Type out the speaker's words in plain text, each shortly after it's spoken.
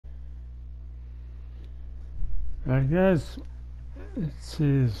Alright guys, this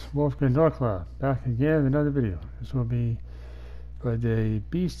is Wolfgang Norclaw back again with another video. This will be for the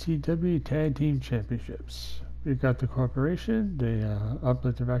BCW Tag Team Championships. We got the corporation, the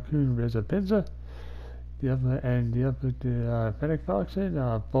uplifted raccoon Rissa Pinza, the uplifted fennec foxen,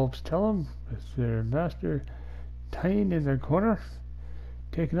 Vulpes Telum with their master Titan in their corner,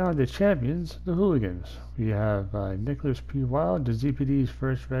 taking on the champions, the Hooligans. We have Nicholas P. Wilde, the Z.P.D.S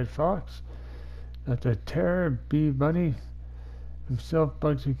first red fox. Got the Terror B. Bunny himself,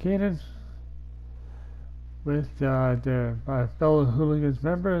 Bugsy Cannon, with their fellow Hooligans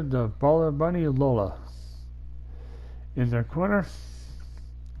member, the Lola Bunny, Lola, in their corner.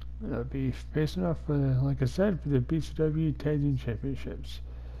 They'll be facing off, like I said, for the BCW Tag Team Championships.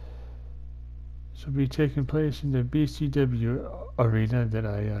 This will be taking place in the BCW arena that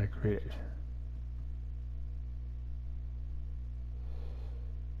I created.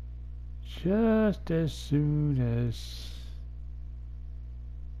 Just as soon as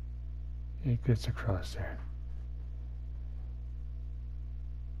it gets across there.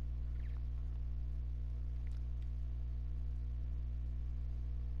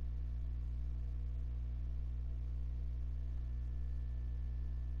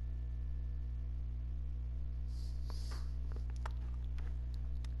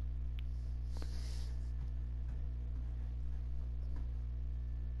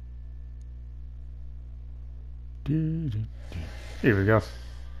 Here we go.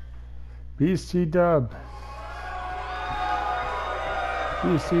 BC Dub.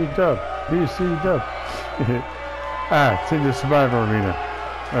 BC Dub. BC Dub. It's in the survival arena.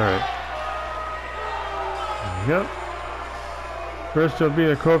 Alright. There we go. First will be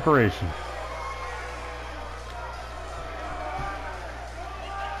the corporation.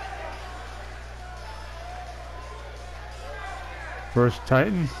 First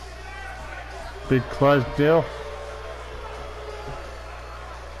Titan. Big Clydesdale.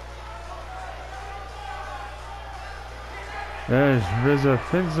 There's Rissa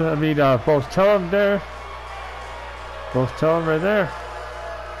Pinza, both Telum there. Both Telum right there.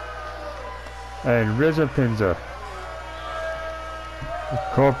 And Rissa Pinza. The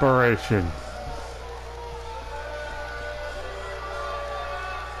corporation.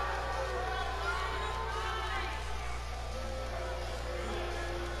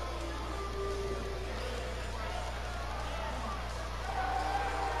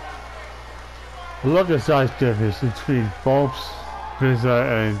 I love the size difference between Vulpes, Pinza,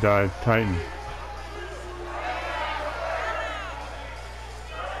 and Titan.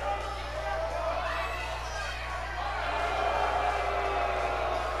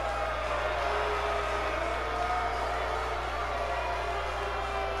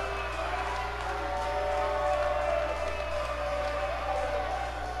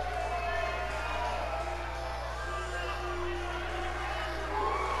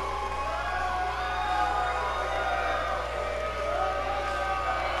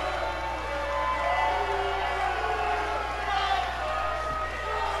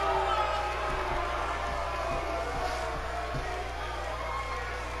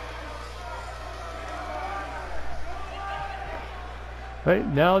 Right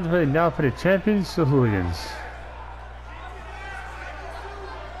now for the champions, the Hooligans.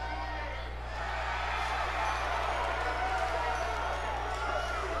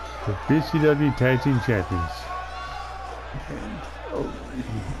 The BCW Tag Team Champions.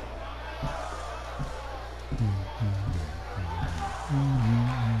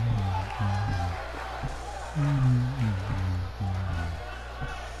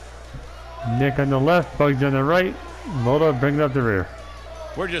 Nick on the left, Bugsy on the right, Lola bringing up the rear.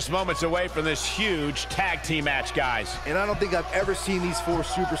 We're just moments away from this huge tag team match, guys. And I don't think I've ever seen these four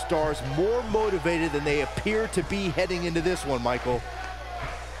superstars more motivated than they appear to be heading into this one, Michael.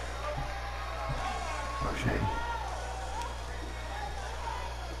 Okay.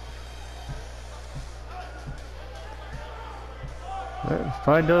 Let's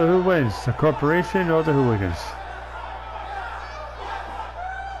find out who wins, the corporation or the Hooligans.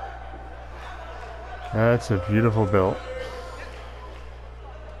 That's a beautiful belt.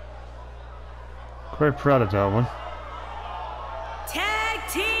 Quite proud of that one. Tag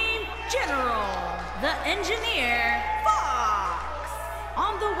Team General, the Engineer Fox,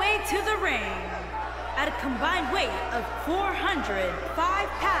 on the way to the ring at a combined weight of 405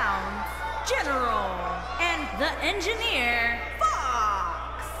 pounds, General, and the Engineer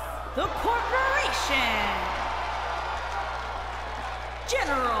Fox, the Corporation,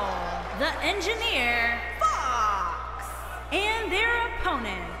 General, the Engineer Fox, and their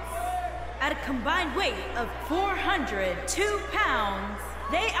opponents. At a combined weight of 402 pounds,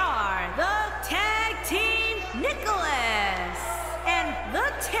 they are the Tag Team Nicholas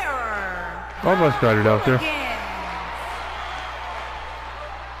Almost got it out there.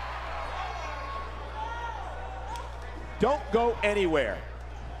 Don't go anywhere.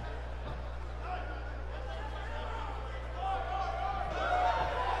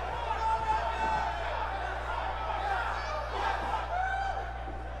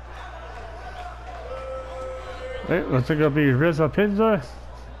 It looks like it'll be Rissa Pinza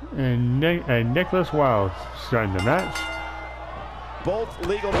and Nicholas Wilde starting the match. Both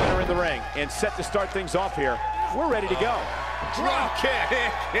legal men are in the ring and set to start things off here. We're ready to go. Drop kick.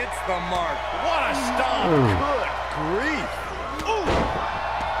 Hits the mark. What a stomp. Ooh. Good grief. Ooh.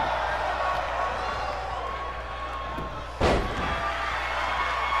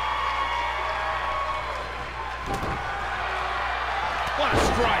 What a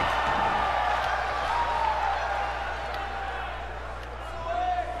strike.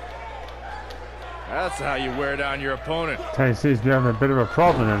 That's how you wear down your opponent. Ty seems to be having a bit of a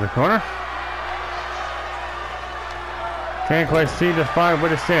problem in the corner. Can't quite seem to find where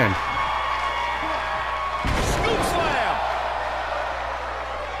to stand. Scoop slam.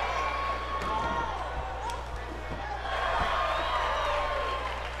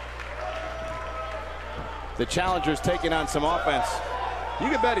 The challenger's taking on some offense. You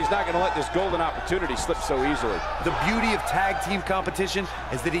can bet he's not going to let this golden opportunity slip so easily. The beauty of tag team competition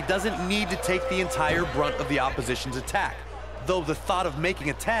is that he doesn't need to take the entire brunt of the opposition's attack. Though the thought of making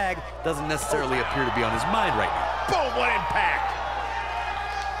a tag doesn't necessarily appear to be on his mind right now. Boom, what impact!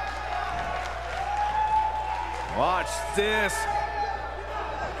 Watch this.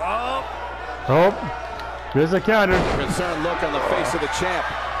 Oh. Oh, there's a counter. Concerned look on the face of the champ.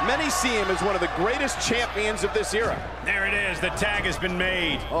 Many see him as one of the greatest champions of this era. There it is. The tag has been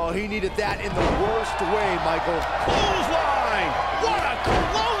made. Oh, he needed that in the worst way, Michael. Clothesline! What a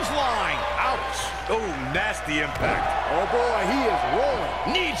clothesline! Ouch! Oh, nasty impact. Oh boy, he is rolling.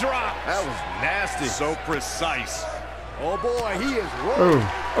 Knee drop. That was nasty. So precise. Oh boy, he is rolling.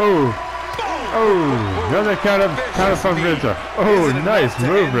 Oh, another counter from Rissa. Oh, nice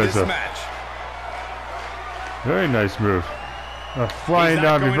move, Rissa. Very nice move. A flying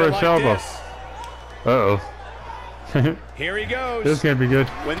down reverse elbow. Uh-oh. Here he goes. This can't be good.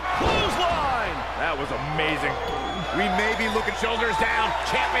 Clothesline! That was amazing. We may be looking shoulders down.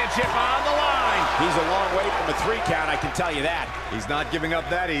 Championship on the line. He's a long way from a 3 count, I can tell you that. He's not giving up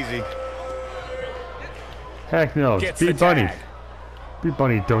that easy. Heck no. Beat Bunny. Beat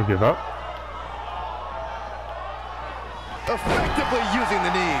Bunny, don't give up. Effectively using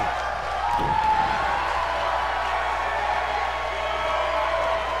the knee.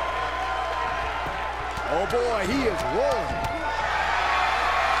 Oh boy, he is rolling.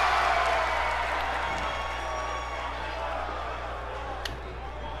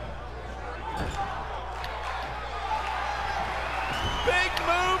 Big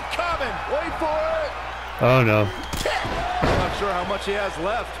move coming. Wait for it. Oh no. I'm not sure how much he has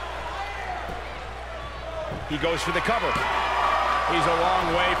left. He goes for the cover. He's a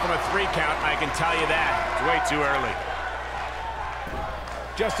long way from a 3 count, I can tell you that. It's way too early.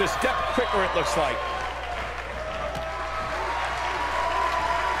 Just a step quicker, it looks like.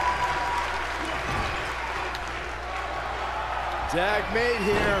 Tag made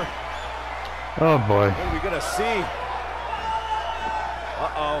here. Oh boy. What are we gonna see?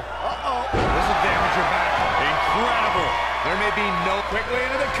 Uh-oh. Uh-oh. This will damage your back. Incredible. There may be no quickly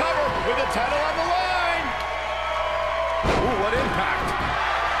into the cover with the title on the line. Ooh, what impact.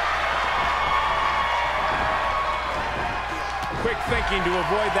 Quick thinking to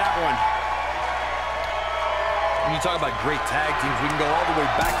avoid that one. When you talk about great tag teams, we can go all the way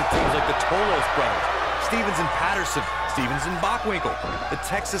back to teams like the Tolos brothers, Stevens and Patterson, Stevens and Bockwinkel, the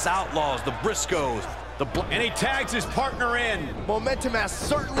Texas Outlaws, the Briscoes, and he tags his partner in. Momentum has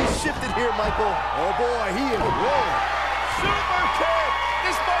certainly shifted here, Michael. Oh boy, he is rolling. Super kick!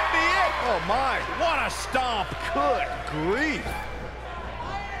 This might be it! Oh my, what a stomp! Good grief!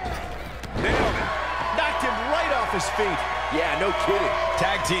 Nailed it! Knocked him right off his feet. Yeah, no kidding.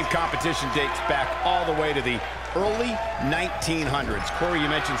 Tag team competition dates back all the way to the early 1900s. Corey, you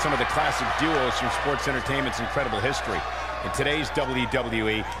mentioned some of the classic duos from sports entertainment's incredible history. In today's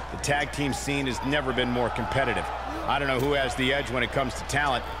WWE, the tag team scene has never been more competitive. I don't know who has the edge when it comes to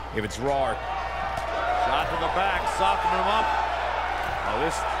talent, if it's Raw or... Shot to the back, softening him up. Oh,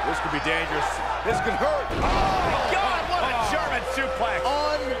 this could be dangerous. This could hurt. Oh, my God, what a German suplex.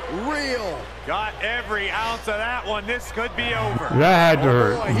 Unreal. Got every ounce of that one. This could be over. That had to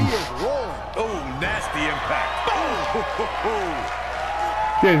hurt. Boy, he is rolling. Oh, nasty impact. Boom.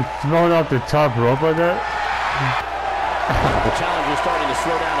 Getting thrown off the top rope like that. The challenger's starting to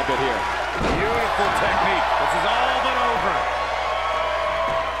slow down a bit here. Beautiful technique. This is all but over.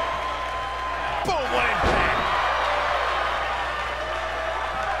 Boom, what impact.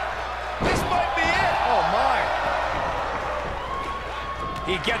 This might be it. Oh, my.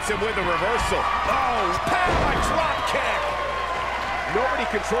 He gets him with a reversal. Oh, power drop kick. Nobody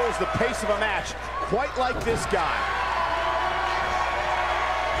controls the pace of a match quite like this guy.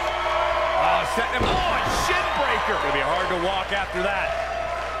 Oh, setting him. Oh, a shin breaker. It'll be hard to walk after that.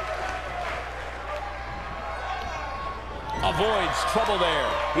 Avoids trouble there.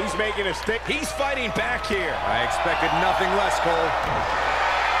 He's making a stick. He's fighting back here. I expected nothing less, Cole.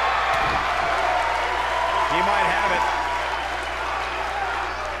 He might have it.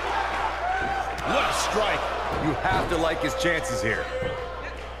 What a strike. You have to like his chances here.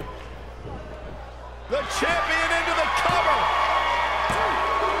 The champion into the cover.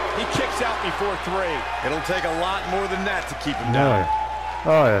 He kicks out before 3. It'll take a lot more than that to keep him down.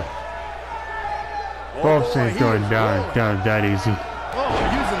 Oh, yeah. Vulpes ain't going down that easy. Oh,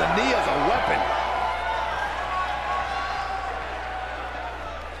 using the knee as a weapon.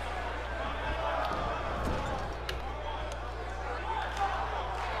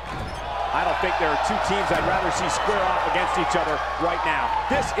 I don't think there are two teams I'd rather see square off against each other right now.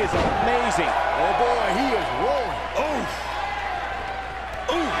 This is amazing. Oh boy, he is rolling. Oof.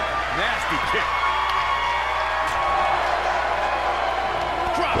 Ooh, nasty kick.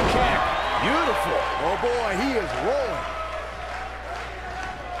 Drop kick. Beautiful. Oh boy, he is rolling.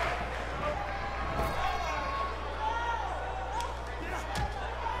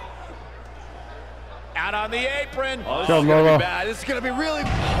 Out on the apron. Oh, this is going to be bad. This is going to be really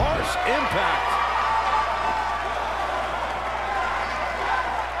harsh impact.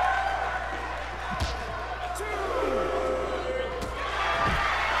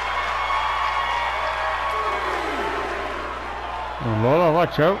 Lola,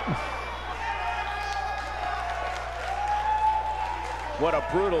 watch out. What a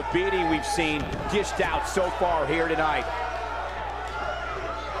brutal beating we've seen dished out so far here tonight.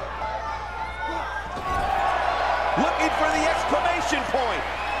 Looking for the exclamation point.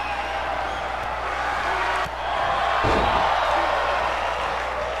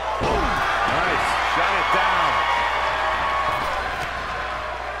 Nice, shut it down.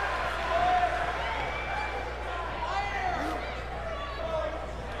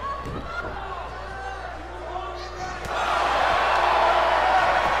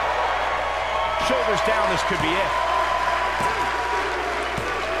 Shoulders down, this could be it.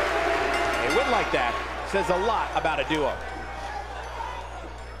 A win like that says a lot about a duo.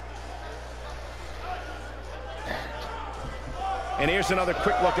 And here's another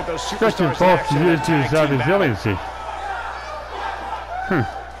quick look at those superstars in action in that tag team battle.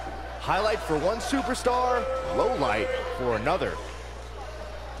 Highlight for one superstar, low light for another.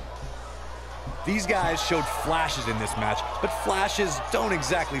 These guys showed flashes in this match, but flashes don't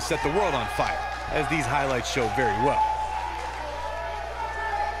exactly set the world on fire, as these highlights show very well.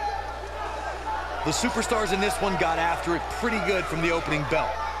 The superstars in this one got after it pretty good from the opening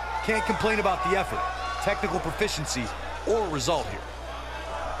bell. Can't complain about the effort, technical proficiency, or result here.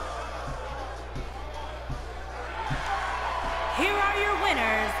 Here are your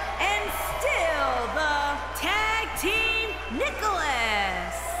winners, and still the Tag Team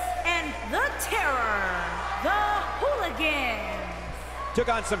Nicholas and the Terror, the Hooligans. Took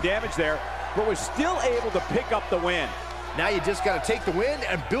on some damage there, but was still able to pick up the win. Now you just got to take the win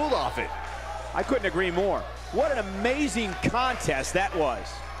and build off it. I couldn't agree more. What an amazing contest that was.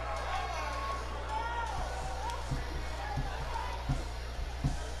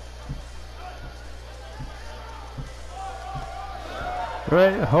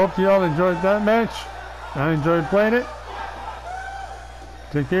 Right, hope you all enjoyed that match. I enjoyed playing it.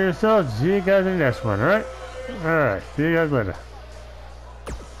 Take care of yourselves. See you guys in the next one, alright? Alright, see you guys later.